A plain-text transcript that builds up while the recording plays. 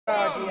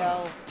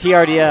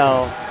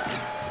TRDL.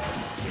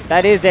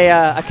 That is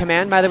a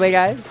command, by the way,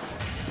 guys.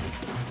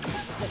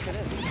 Yes, it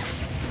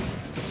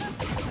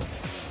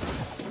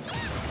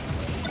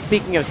is.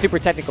 Speaking of super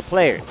technical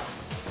players,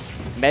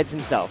 Medz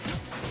himself.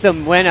 So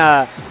when,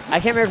 I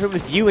can't remember if it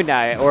was you and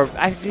I, or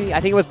actually, I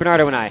think it was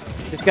Bernardo and I,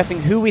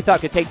 discussing who we thought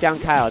could take down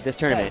Kyle at this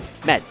tournament.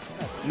 Medz.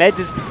 Medz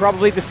is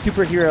probably the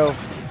superhero.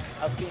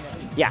 Of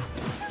Phoenix. Yeah.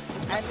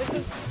 And this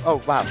is...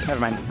 Oh, wow. Never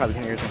mind. Probably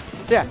can't hear it.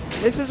 So, yeah.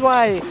 This is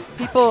why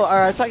people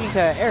are... I was talking to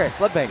Eric,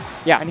 Bloodbank.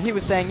 Yeah. And he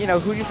was saying, you know,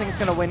 who do you think is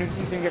going to win? Who do you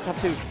think is going to get top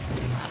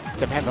 2?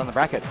 Depends on the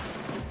bracket.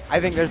 I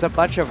think there's a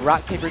bunch of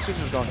rock, paper,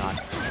 scissors going on.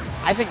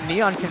 I think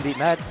Neon can beat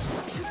Medz.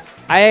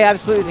 I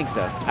absolutely think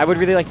so. I would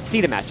really like to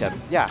see the matchup.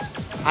 Yeah.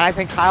 And I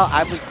think Kyle...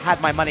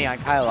 had my money on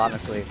Kyle,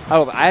 honestly.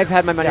 Oh, I've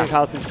had my money on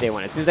Kyle since day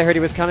one. As soon as I heard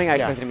he was coming, I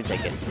expected him to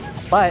take it.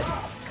 But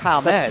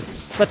Kyle Medz...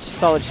 Such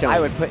solid showings.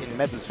 I would put in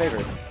Medz's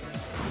favor.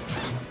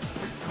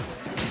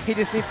 He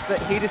just needs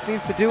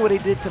to do what he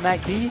did to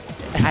MacD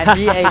and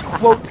be a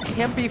quote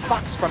campy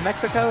fox from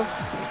Mexico.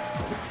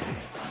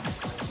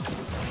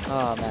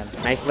 Oh man,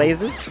 nice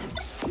lasers.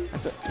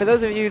 For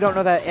those of you who don't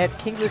know that, at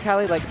Kings of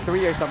Cali like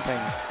 3 or something,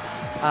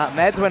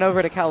 Medz went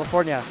over to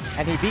California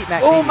and he beat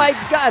MacD. Oh my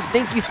God!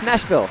 Thank you,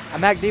 Smashville.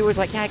 And MacD was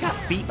like, "Yeah, I got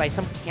beat by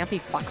some campy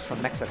fox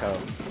from Mexico."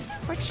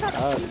 It's like, shut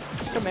up.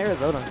 It's from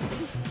Arizona.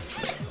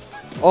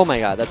 Oh my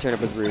God, that turnip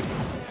was rude.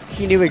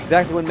 He knew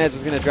exactly when Medz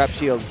was going to drop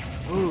shield.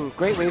 Ooh,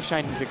 great wave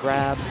shine to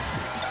grab.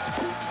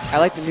 I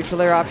like the neutral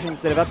air option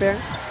instead of up air.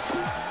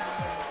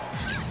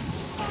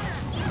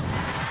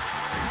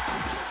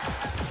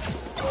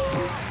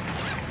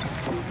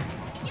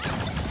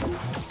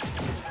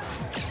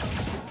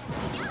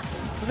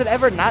 Was it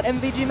ever not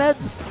MVG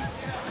Medz?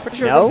 Pretty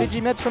sure No. it was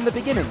MVG Medz from the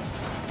beginning.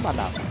 Come on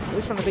now. At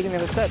least from the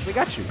beginning of the set. We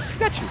got you. We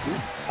got you,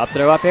 dude. Up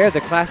throw up air, the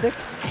classic.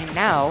 And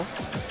now...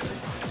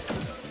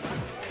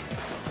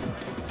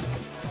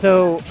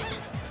 So...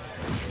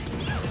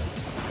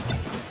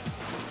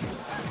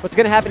 what's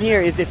going to happen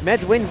here is if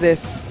Medz wins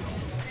this,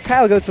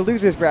 Kyle goes to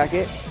loser's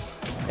bracket.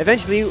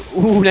 Eventually,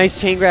 ooh, nice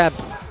chain grab.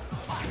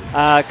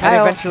 Kyle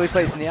and eventually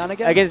plays Neon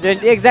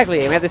again? Exactly,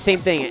 and we have the same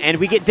thing. And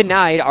we get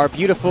denied our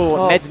beautiful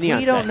Medz Neon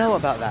We don't set. know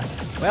about that.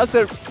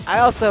 I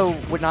also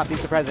would not be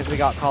surprised if we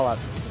got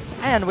call-outs.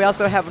 And we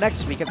also have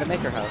next week at the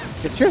Maker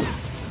House. It's true.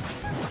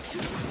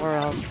 Or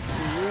I'll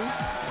see you.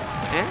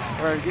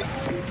 Eh? Or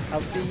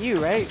I'll see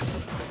you, right?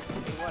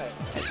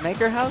 What? At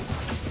Maker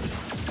House?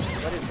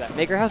 What is that?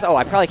 Maker House? Oh,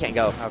 I probably can't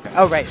go. Okay.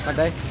 Oh, right,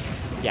 Sunday?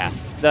 Yeah,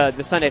 it's the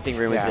Sunday thing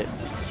ruins it.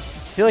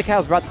 I feel like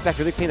Kyle's brought this back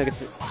really clean. Look,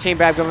 it's chain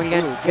grab going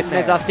again. Ooh, gets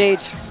Medz off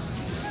stage.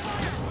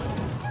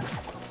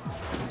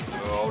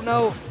 Oh,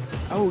 no.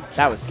 Oh,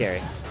 that was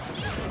scary.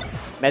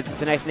 Medz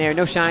gets a nice nair.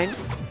 No shine.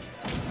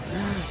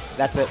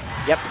 That's it.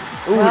 Yep.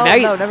 Ooh, well, now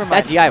no, never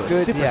mind. That DI was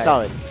Good super DI.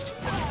 solid.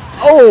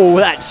 Oh,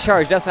 that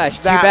charge. That's not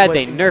too That bad was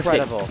they nerfed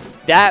incredible. it.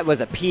 That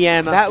was a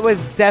PM. That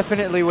was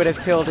definitely would have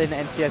killed in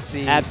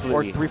NTSC.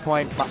 Absolutely. Or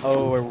 3.0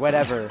 or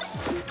whatever.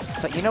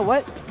 But you know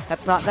what?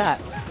 That's not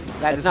that.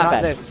 That's not not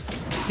bad. this.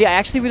 See, I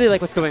actually really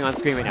like what's going on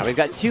screen right now. We've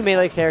got 2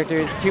 melee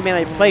characters, 2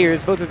 melee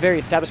players, both with very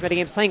established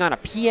metagames, playing on a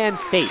PM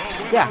stage.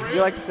 Yeah, you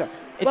like this.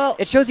 Well,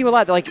 it shows you a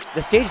lot. Like,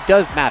 the stage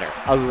does matter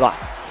a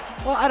lot.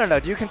 Well, I don't know.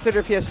 Do you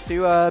consider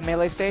PS2 a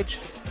melee stage?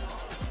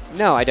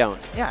 No, I don't.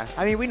 Yeah.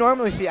 I mean, we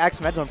normally see Axe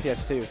Medz on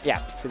PS2. Yeah.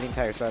 For the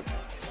entire set.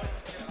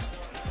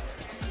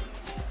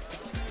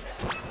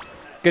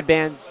 Good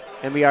bands,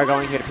 and we are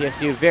going here to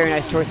PS2. Very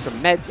nice choice from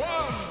Medz.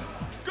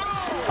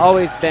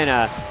 Always been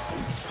a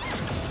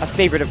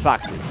favorite of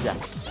Fox's.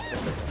 Yes.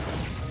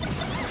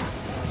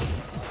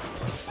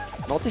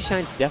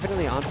 Multi-Shine's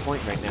definitely on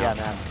point right now. Yeah,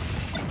 man.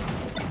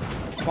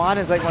 Quan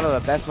is like one of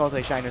the best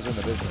multi-shiners in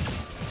the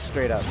business.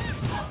 Straight up.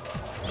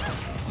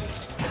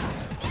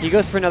 He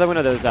goes for another one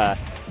of those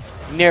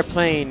nair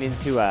plane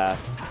into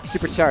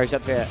supercharged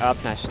up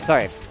smash.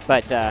 Sorry,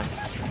 but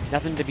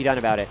nothing to be done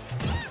about it.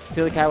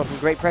 Silly Kyle with some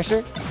great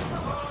pressure.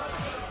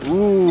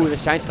 Ooh, the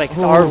shine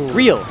spikes are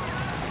real.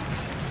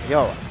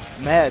 Yo,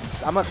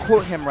 Medz, I'm going to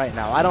quote him right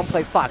now. I don't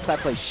play Fox, I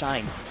play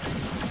Shine.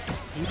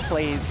 He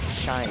plays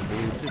Shine,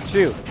 dude. This is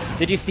true.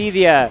 Did you see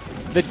the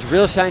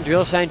drill shine he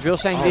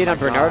did on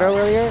Bernardo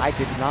earlier? I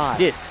did not.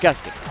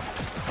 Disgusting.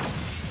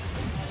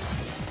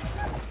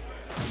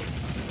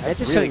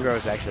 That's really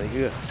gross, actually.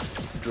 Ugh.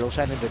 Drill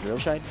Shine into Drill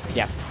Shine?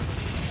 Yeah.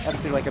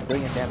 That's like 1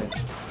 billion damage.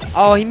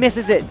 Oh, he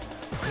misses it.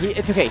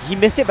 It's okay. He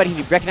missed it, but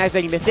he recognized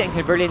that he missed it and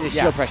converted it into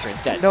shield pressure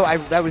instead. No,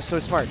 that was so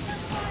smart.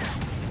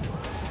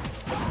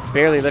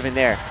 Barely living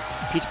there.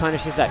 Peach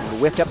punishes that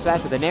whiffed up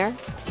smash with a nair.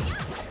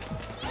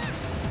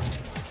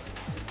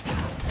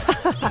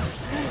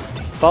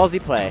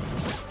 Ballsy play.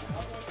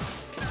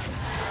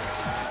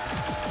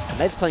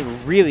 Medz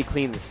playing really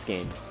clean this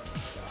game.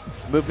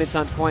 Movement's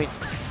on point.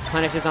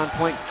 Punishes on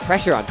point.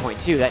 Pressure on point,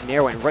 too. That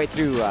nair went right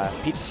through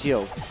Peach's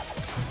shields.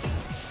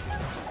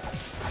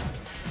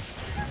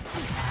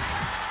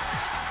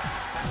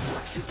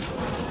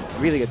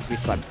 Really good sweet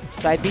spot.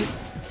 Side beat.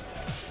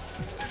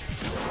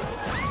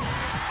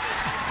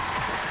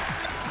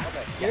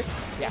 Okay. Here?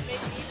 Yeah.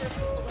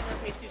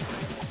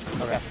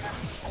 Okay.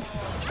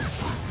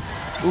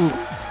 Ooh,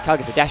 Kyle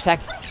gets a dash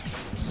attack.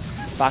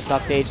 Fox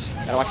off stage.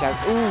 Gotta watch out.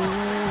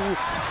 Ooh.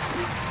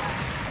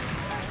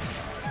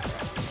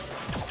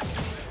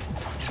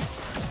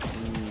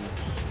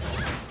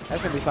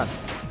 That's gonna be fun.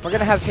 We're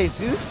gonna have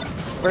Jesus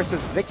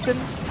versus Vixen.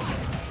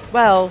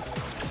 Well,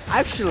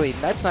 actually,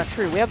 that's not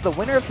true. We have the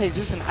winner of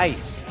Jesus and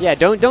Ice. Yeah,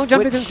 don't jump to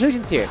Which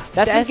conclusions here.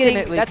 That's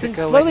definitely that's could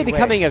go slowly any way.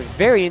 becoming a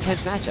very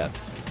intense matchup.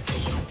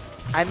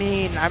 I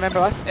mean, I remember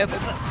last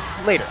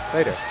later.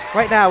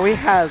 Right now we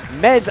have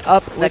Medz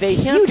up with the a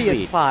huge campiest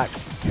lead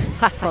Fox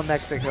from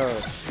Mexico.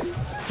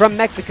 from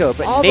Mexico,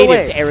 but All the native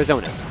way. to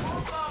Arizona.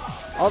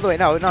 All the way.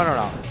 No.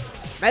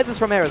 Medz is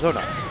from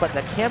Arizona, but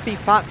the campy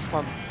Fox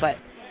from but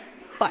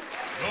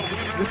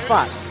this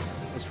Fox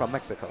is from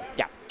Mexico.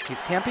 Yeah.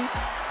 He's campy.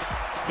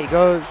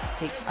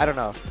 I don't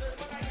know.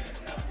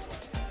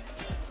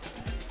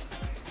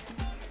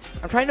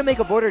 I'm trying to make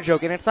a border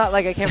joke, and it's not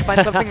like I can't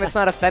find something that's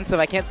not offensive.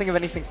 I can't think of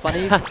anything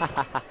funny.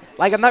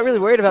 Like, I'm not really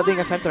worried about being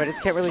offensive. I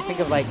just can't really think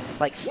of, like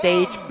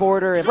stage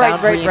border and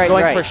boundary and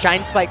going for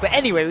Shine Spike. But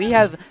anyway,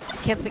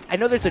 just can't think. I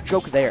know there's a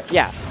joke there.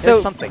 Yeah. There's So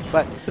something,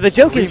 but the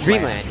joke is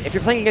Dreamland. If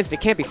you're playing against a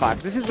campy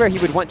Fox, this is where he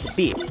would want to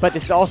be. But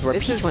this is also where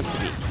Peach wants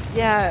to be.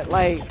 Yeah,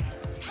 like,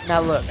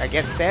 now look,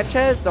 against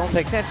Sanchez, don't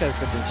take Sanchez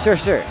to Dreamland.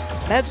 Sure.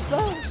 Medz,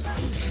 though.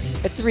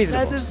 It's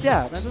reasonable.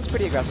 Medz is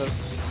pretty aggressive.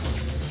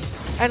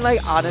 And,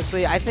 like,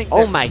 honestly, I think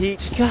Oh that my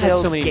Peach God,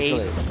 still so many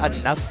gains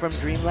enough from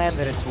Dreamland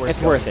that it's worth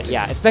It's worth it,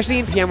 yeah. Especially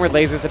in PM where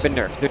lasers have been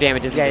nerfed. Their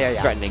damage isn't as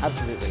threatening.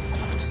 Absolutely.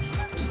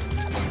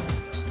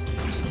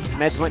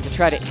 Medz went to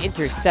try to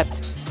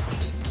intercept.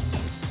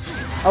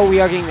 Oh, we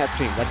are getting that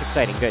stream. That's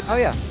exciting. Good. Oh,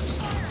 yeah.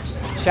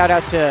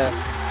 Shoutouts to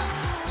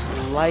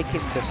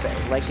Lycan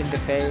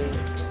Defay.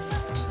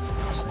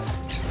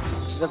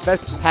 The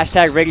best.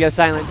 hashtag radio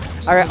silence.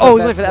 All right. The Oh,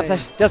 he went best for the up name.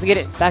 slash. Doesn't get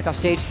it. Back off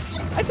stage.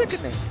 That's a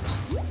good name.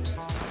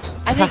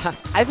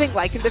 I think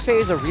Lycan Defay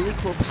is a really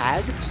cool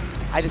tag.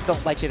 I just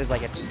don't like it as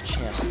like a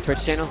champ.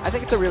 Twitch channel. I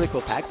think it's a really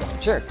cool tag though.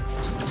 Sure.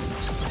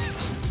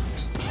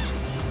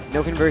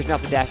 No conversion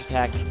off the dash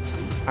attack.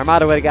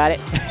 Armada would have got it.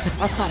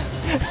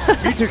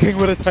 Future King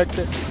would have attacked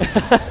it.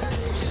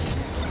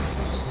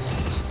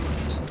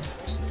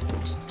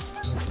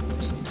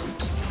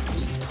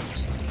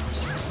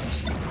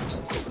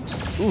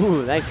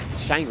 Ooh, nice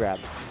shine grab.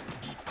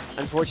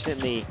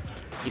 Unfortunately,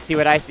 you see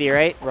what I see,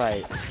 right?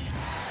 Right.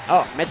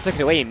 Oh, Medz took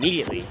it away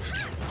immediately.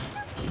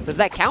 Does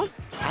that count?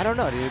 I don't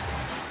know, dude.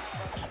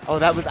 Oh,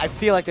 I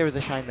feel like there was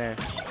a shine there.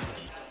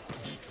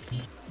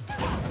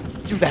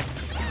 Dude,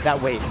 that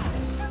weight.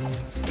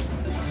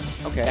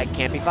 Okay. That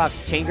campy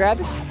Fox chain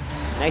grabs.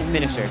 Nice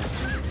finisher.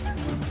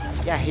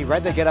 Yeah, he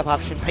read the get up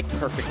option like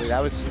perfectly.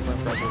 That was super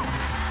impressive.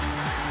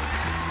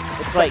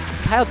 It's like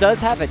Kyle does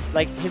have it.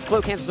 Like his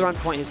float cancels are on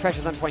point, his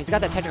pressure's on point. He's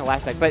got that technical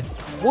aspect, but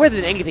more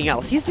than anything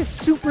else, he's just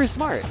super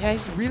smart. Yeah,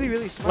 he's really,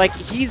 really smart. Like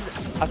he's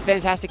a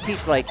fantastic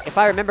Peach. Like if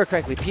I remember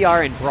correctly,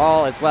 PR and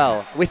Brawl as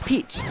well with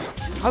Peach.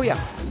 Oh yeah.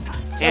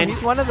 And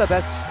he's one of the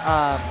best.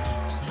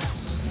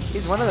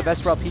 He's one of the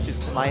best Brawl Peaches,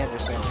 to my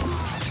understanding.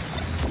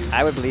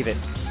 I would believe it.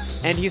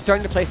 And he's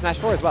starting to play Smash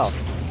 4 as well.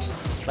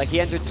 Like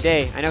he entered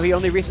today. I know he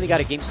only recently got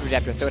a GameCube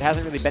adapter, so it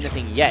hasn't really been a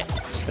thing yet.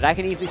 But I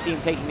can easily see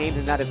him taking names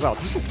in that as well.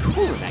 Peach is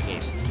cool in that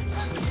game.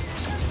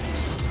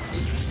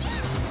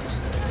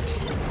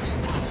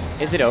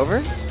 Is it over?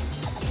 I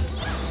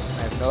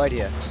have no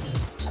idea.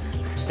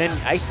 Then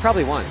Ice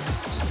probably won.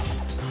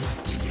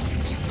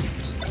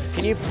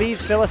 Can you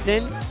please fill us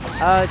in?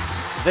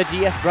 The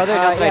DS brother,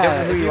 not that I don't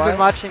know who if you you've are. been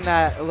watching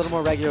that a little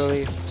more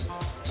regularly.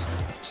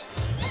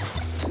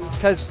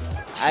 Because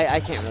I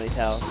can't really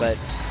tell, but...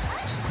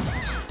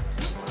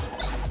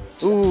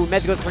 Ooh,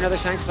 Medz goes for another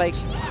Shine Spike.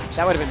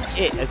 That would have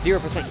been it, a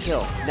 0%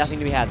 kill. Nothing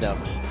to be had, though.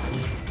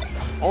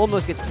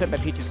 Almost gets clipped by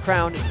Peach's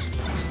crown.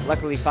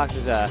 Luckily, Fox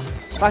has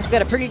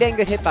got a pretty dang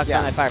good hitbox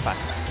on that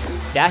Firefox.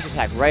 Dash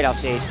attack right off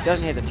stage.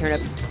 Doesn't hit the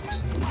turnip.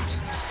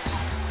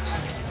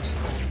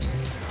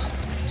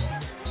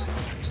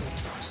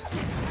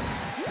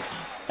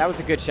 That was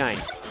a good shine.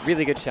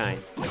 Really good shine.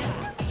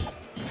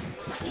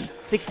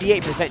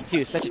 68%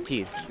 too. Such a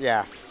tease.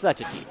 Yeah. Such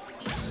a tease.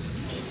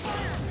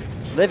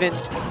 Living.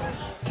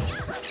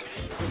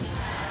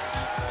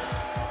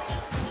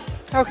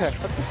 Okay,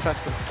 let's just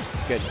trust him.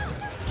 Good.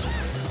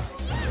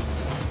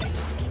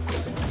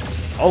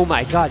 Oh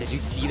my god, did you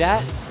see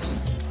that?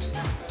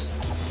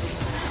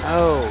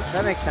 Oh,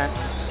 that makes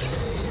sense.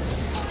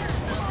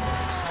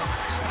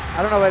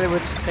 I don't know why they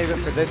would save it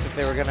for this if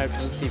they were going to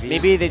move TVs.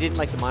 Maybe they didn't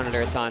like the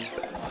monitor it's on.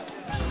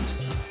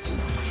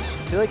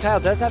 Silly Kyle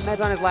does have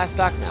Medz on his last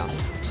stock now.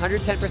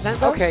 110%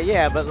 though? Okay,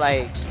 yeah, but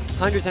like...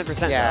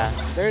 110% Yeah,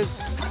 though.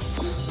 there's...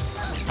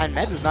 And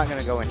Medz is not going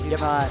to go in. He's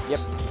not... Yep.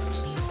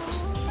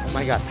 Oh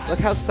my god, look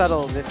how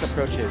subtle this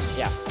approach is.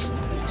 Yeah.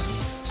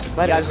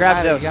 But He got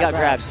grabbed though, he got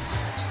grabbed.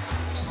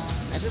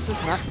 Medz is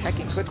just not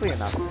teching quickly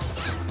enough.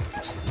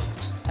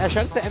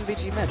 Shouts to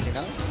MVG Medz, you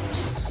know?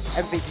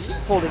 MVG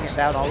holding it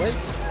down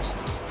always.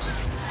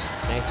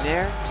 Nice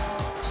nair.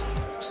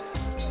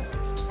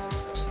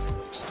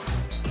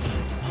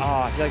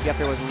 Oh, I feel like the up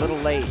air was a little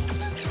late.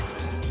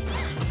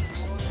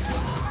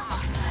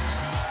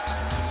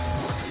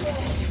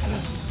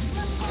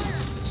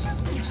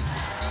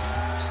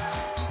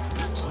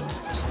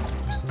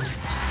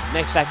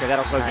 Nice back air.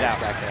 That'll close it Nice out.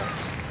 back air.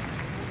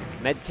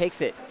 Medz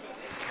takes it.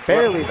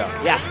 Barely, though.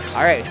 Yeah.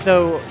 All right.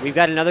 So we've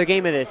got another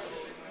game of this.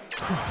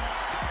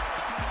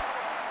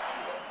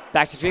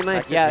 Back to Dreamland?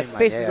 Back to Yeah, it's Dreamland.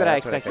 basically Yeah, what I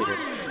that's expected.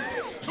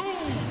 2,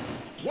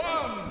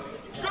 1,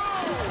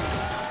 go!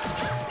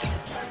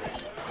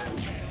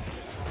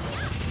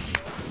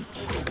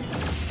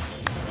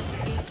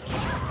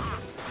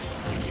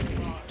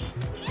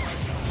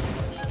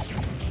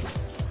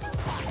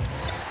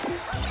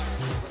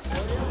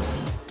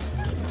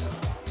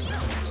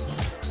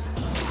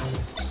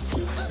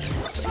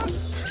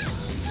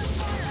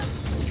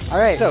 All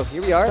right. So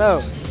here we are.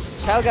 So,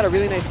 Kyle got a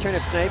really nice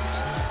turnip snipe.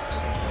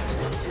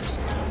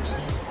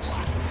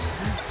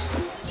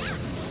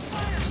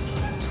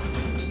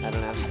 I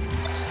don't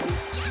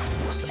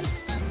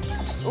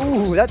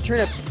know. Ooh, that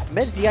turnip.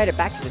 Medz DI'd it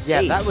back to the yeah,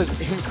 stage. that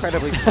was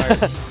incredibly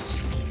smart.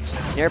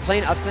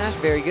 Airplane up smash,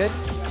 very good.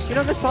 You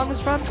know what this song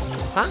is from?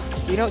 Huh?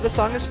 Do you know what this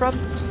song is from?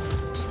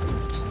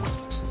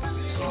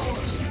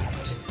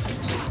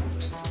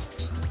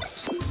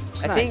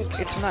 It's I nice. think-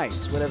 It's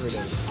nice, whatever it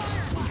is.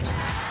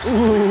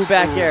 Ooh,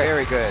 back Ooh, air.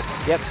 Very good.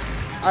 Yep.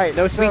 All right.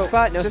 No sweet so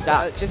spot, no just,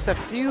 stop. just a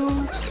few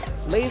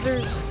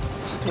lasers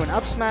to an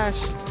up smash.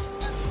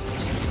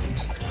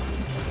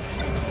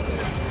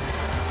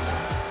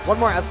 One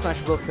more up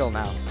smash will kill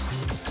now.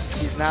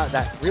 She's now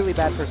that really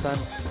bad person.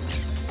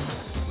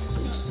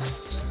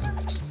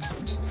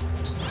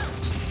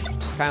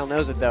 Kyle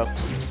knows it though.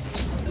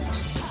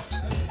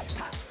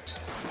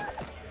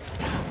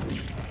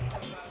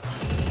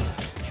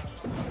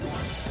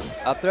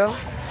 Up throw.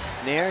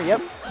 Nair,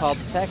 yep. Called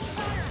the tech.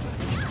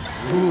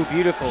 Ooh,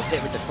 beautiful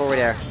hit with the forward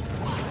air.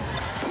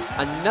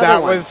 Another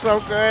That one. was so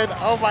good.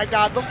 Oh my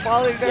god, the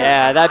falling there.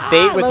 Yeah, that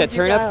bait with love the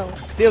you, turnip.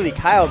 Kyle. Silly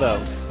Kyle, though.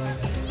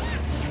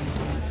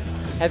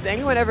 Has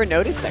anyone ever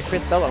noticed that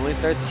Chris Bell only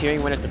starts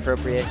cheering when it's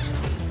appropriate?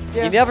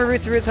 Yeah. He never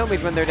roots for his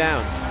homies when they're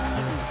down.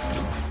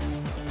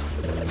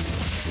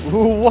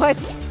 Ooh, what?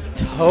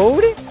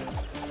 Toad?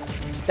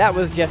 That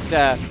was just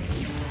a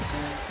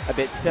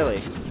bit silly.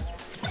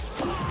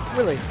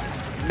 Really?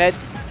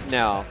 Medz,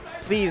 no.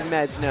 Please,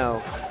 Medz,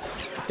 no.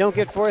 Don't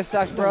get force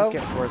stocked, bro. Don't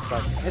get force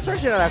stock.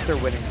 Especially not after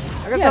winning.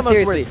 I guess Yeah, almost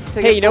seriously. worth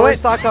to Hey, get you know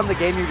force what? stock on the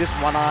game you just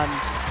won on.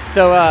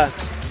 So,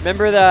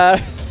 remember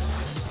the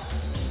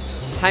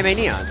Jaime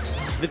Neon?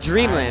 The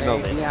Dreamland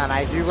moment. Neon,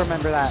 I do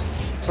remember that.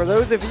 For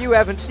those of you who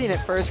haven't seen it,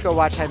 first go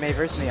watch Jaime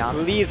vs. Neon.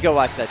 Please go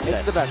watch that set.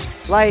 It's the best.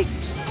 Like,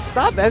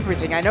 stop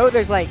everything. I know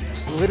there's like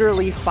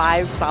literally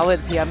 5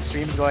 solid PM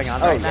streams going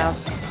on right yeah. now.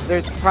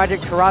 There's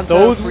Project Toronto.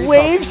 Those Free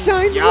wave Salt-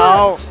 shines Yo.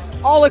 were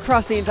all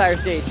across the entire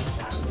stage.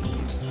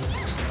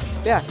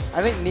 Yeah,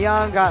 I think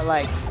Neon got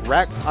like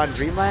wrecked on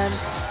Dreamland.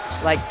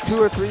 Like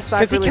 2 or 3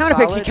 stocks Because he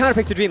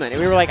counterpicked to Dreamland,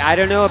 and we were like, I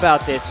don't know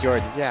about this,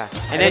 Jordan. Yeah.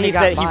 And then he got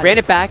said he bodied. ran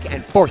it back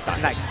and forced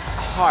on like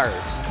hard.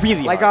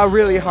 really Like hard. a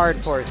really hard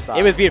force stock.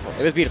 It was beautiful.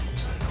 It was beautiful.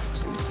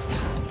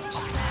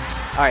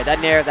 All right, that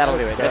Nair, that'll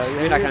do Let's it. go. That's, Yeah,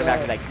 we're not do coming back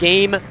that. for that.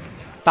 Game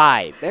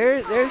 5.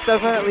 There's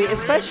definitely,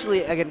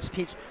 especially against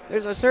Peach,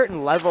 there's a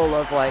certain level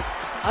of like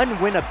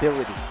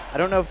unwinnability. I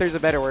don't know if there's a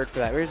better word for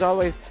that. There's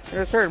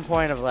a certain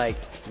point of like,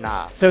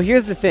 nah. So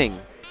here's the thing.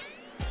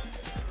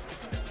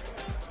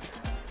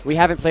 We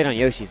haven't played on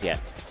Yoshi's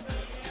yet.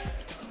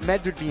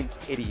 Medz would be an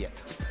idiot.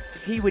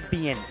 He would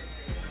be an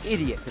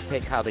idiot to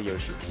take Kyle to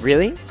Yoshi's.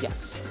 Really?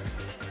 Yes.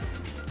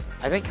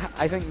 I think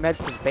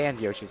Medz has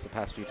banned Yoshi's the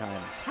past few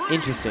times.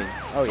 Interesting.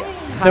 Oh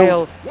yeah.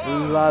 So-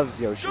 Kyle loves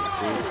Yoshi's,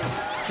 dude.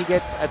 He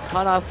gets a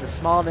ton off the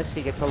smallness.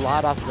 He gets a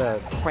lot off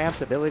the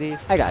cramped ability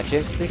I got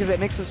you. because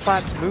it makes his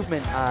Fox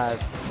movement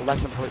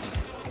less important.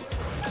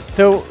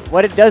 So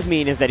what it does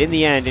mean is that in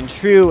the end, in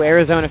true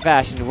Arizona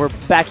fashion, we're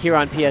back here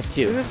on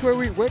PS2. This is where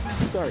we went and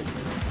start.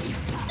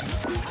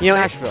 You know,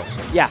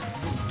 Smashville. Yeah.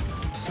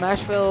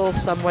 Smashville,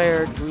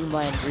 somewhere,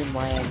 Dreamland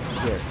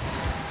here.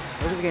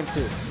 What was game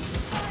 2?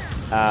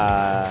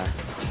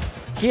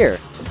 Here.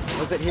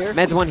 Was it here?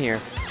 Medz won here.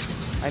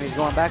 And he's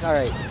going back? All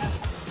right.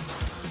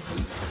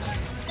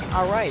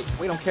 All right.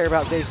 We don't care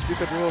about Dave's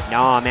stupid rule.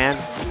 Nah, man.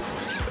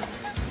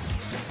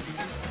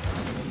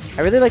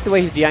 I really like the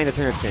way he's DIing the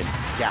turnips in.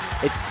 Yeah.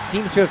 It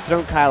seems to have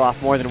thrown Kyle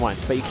off more than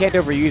once, but you can't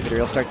overuse it or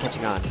he'll start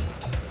catching on.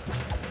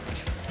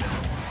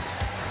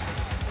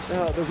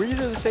 The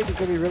reason the stage is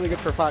going to be really good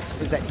for Fox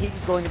is that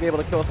he's going to be able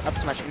to kill with up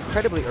smash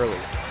incredibly early.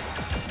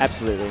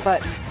 Absolutely.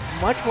 But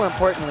much more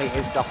importantly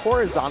is the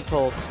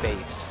horizontal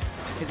space.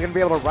 He's going to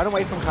be able to run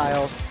away from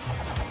Kyle.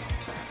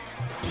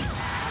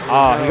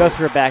 Oh, he goes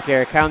for a back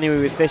air. Kyle knew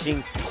he was fishing,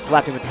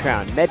 slapped him with the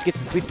crown. Medz gets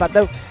the sweet spot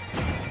though.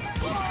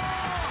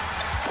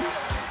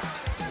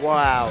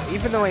 Wow.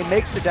 Even though he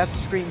makes the death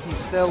screen, he's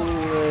still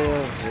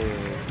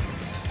living.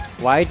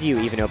 Why do you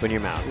even open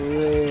your mouth?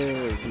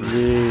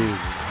 Living.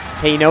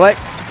 Hey, you know what?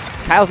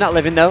 Kyle's not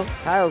living though.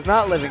 Kyle's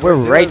not living. We're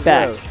right 0-0.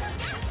 back.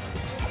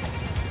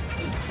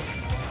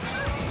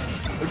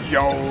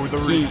 Yo,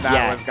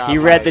 the He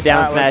read the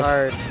down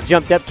smash,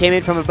 jumped up, came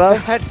in from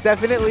above. That's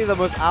definitely the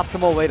most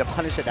optimal way to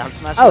punish a down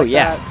smash. Oh, like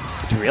yeah.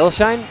 that. Drill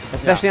shine,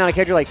 especially on a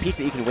character like Peach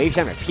that you can wave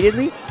shine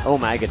repeatedly. Oh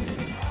my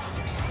goodness.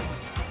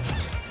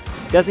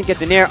 Doesn't get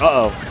the nair.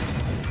 Uh-oh.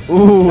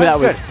 Ooh, that That's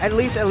was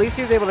good. At least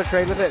he was able to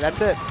trade with it.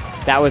 That's it.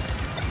 that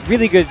was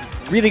really good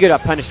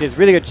up punishes,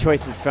 really good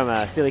choices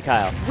from Silly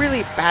Kyle.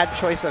 Really bad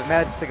choice of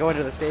Medz to go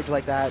into the stage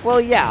like that. Well,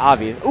 yeah,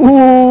 obvious.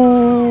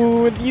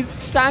 Ooh,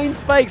 these shine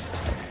spikes.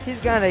 He's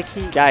gonna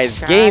keep Guys,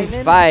 shining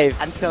game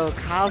 5. until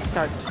Kyle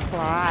starts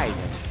crying.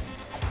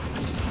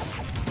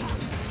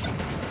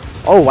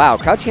 Oh wow,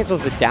 crouch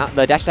cancels the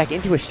dash attack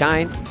into a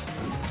shine.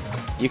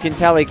 You can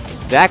tell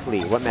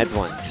exactly what Medz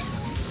wants.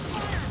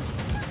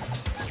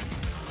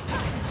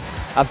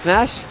 Up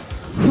smash?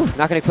 Whew,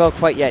 not gonna kill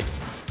quite yet.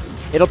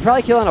 It'll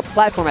probably kill on a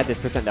platform at this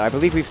percent though. I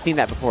believe we've seen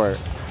that before.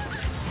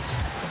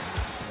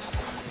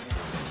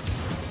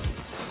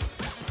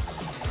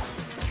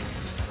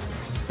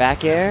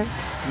 Back air,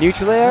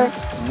 neutral air,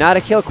 not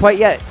a kill quite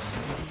yet.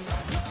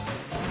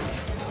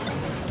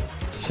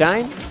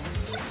 Shine?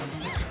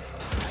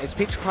 Is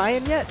Peach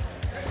crying yet?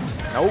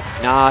 Nope.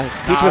 Nah,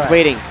 Peach was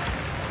waiting.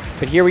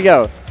 But here we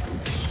go.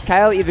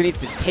 Kyle either needs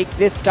to take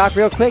this stock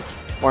real quick,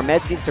 or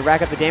Medz needs to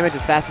rack up the damage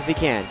as fast as he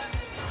can.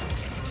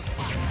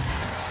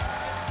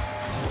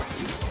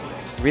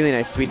 Really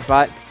nice sweet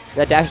spot.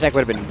 That dash attack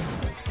would have been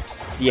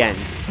the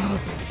end.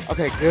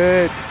 Okay,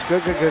 good.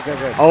 Good.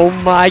 Oh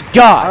my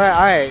god! All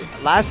right.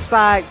 Last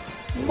stock,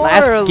 more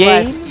Last or game?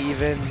 less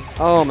even.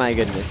 Oh my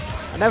goodness.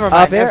 Never Up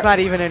mind, air. that's not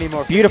even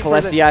anymore. Beautiful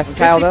SDI from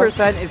Kyle, though.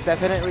 50% is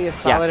definitely a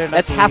solid Yeah, enough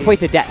that's lead. halfway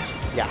to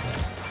death. Yeah.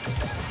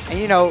 And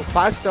you know,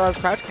 Fox still has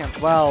crouch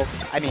cancel. Well,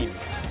 I mean,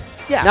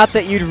 yeah. Not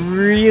that you'd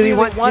really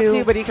want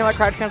to. but he can let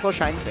crouch cancel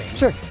shine things.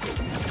 Sure.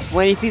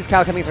 When he sees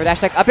Kyle coming for a dash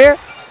attack, up air?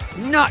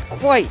 Not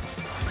quite.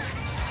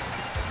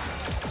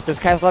 Does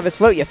Kyle still have his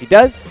float? Yes, he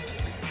does.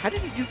 How did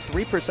he do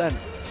 3%?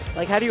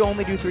 Like, how do you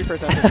only do 3%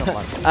 for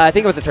someone? I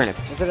think it was a turnip.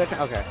 Is it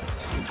a okay.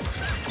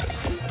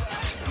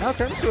 No,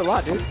 turnips do a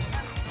lot, dude.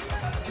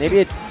 Maybe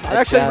a I'm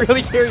actually jab.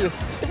 really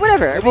curious.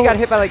 Whatever. If he got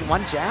hit by like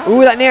one jab?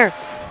 Ooh, that nair.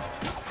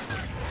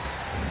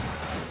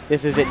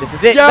 This is it. This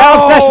is it. Yo,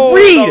 Battle smash.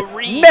 the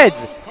Reed.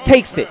 Medz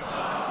takes it.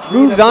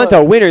 Moves on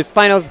to winners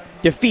finals.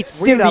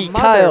 Defeats Read a Silly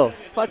Kyle.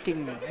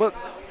 fucking book.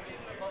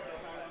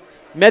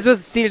 Medz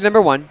was seeded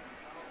number 1.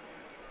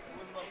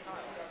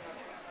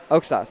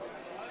 Oak sauce.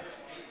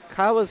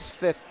 Kyle was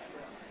 5th,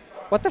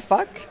 What the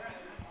fuck?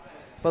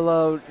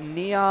 below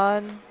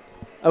Neon.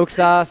 Oak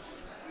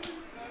sauce.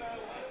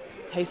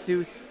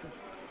 Jesus.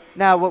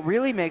 Now, what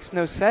really makes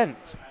no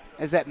sense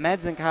is that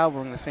Medz and Kyle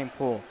were in the same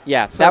pool.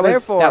 Yeah, So that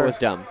therefore- was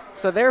dumb.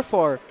 So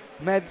therefore,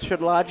 Medz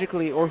should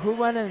logically, or who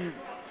won in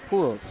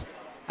pools?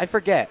 I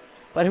forget.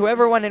 But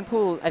whoever won in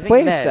pool, I think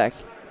Wait a Medz.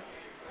 sec.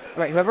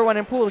 Right, whoever won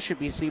in pool should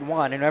be seed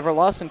 1, and whoever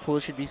lost in pool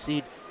should be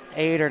seed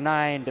 8 or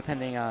 9,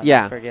 depending on. I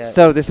Yeah. forget.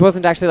 So this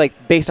wasn't actually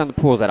like based on the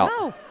pools at all.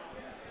 No,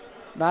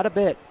 not a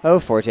bit. Oh,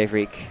 Forte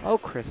Freak. Oh,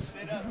 Chris.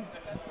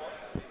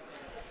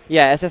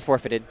 Yeah, SS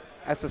forfeited.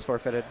 SS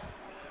forfeited.